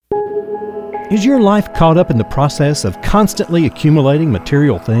Is your life caught up in the process of constantly accumulating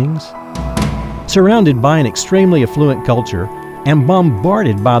material things? Surrounded by an extremely affluent culture and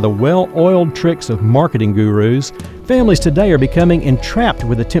bombarded by the well-oiled tricks of marketing gurus, families today are becoming entrapped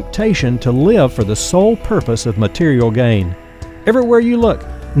with the temptation to live for the sole purpose of material gain. Everywhere you look,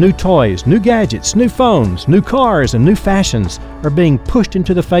 new toys, new gadgets, new phones, new cars, and new fashions are being pushed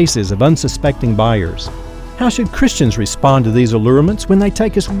into the faces of unsuspecting buyers. How should Christians respond to these allurements when they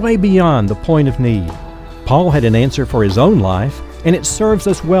take us way beyond the point of need? Paul had an answer for his own life, and it serves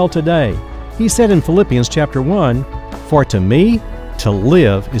us well today. He said in Philippians chapter 1, "For to me, to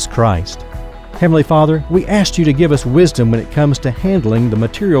live is Christ." Heavenly Father, we ask you to give us wisdom when it comes to handling the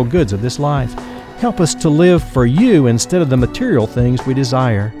material goods of this life. Help us to live for you instead of the material things we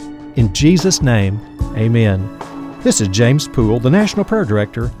desire. In Jesus' name, amen. This is James Poole, the National Prayer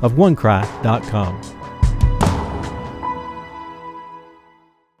Director of OneCry.com.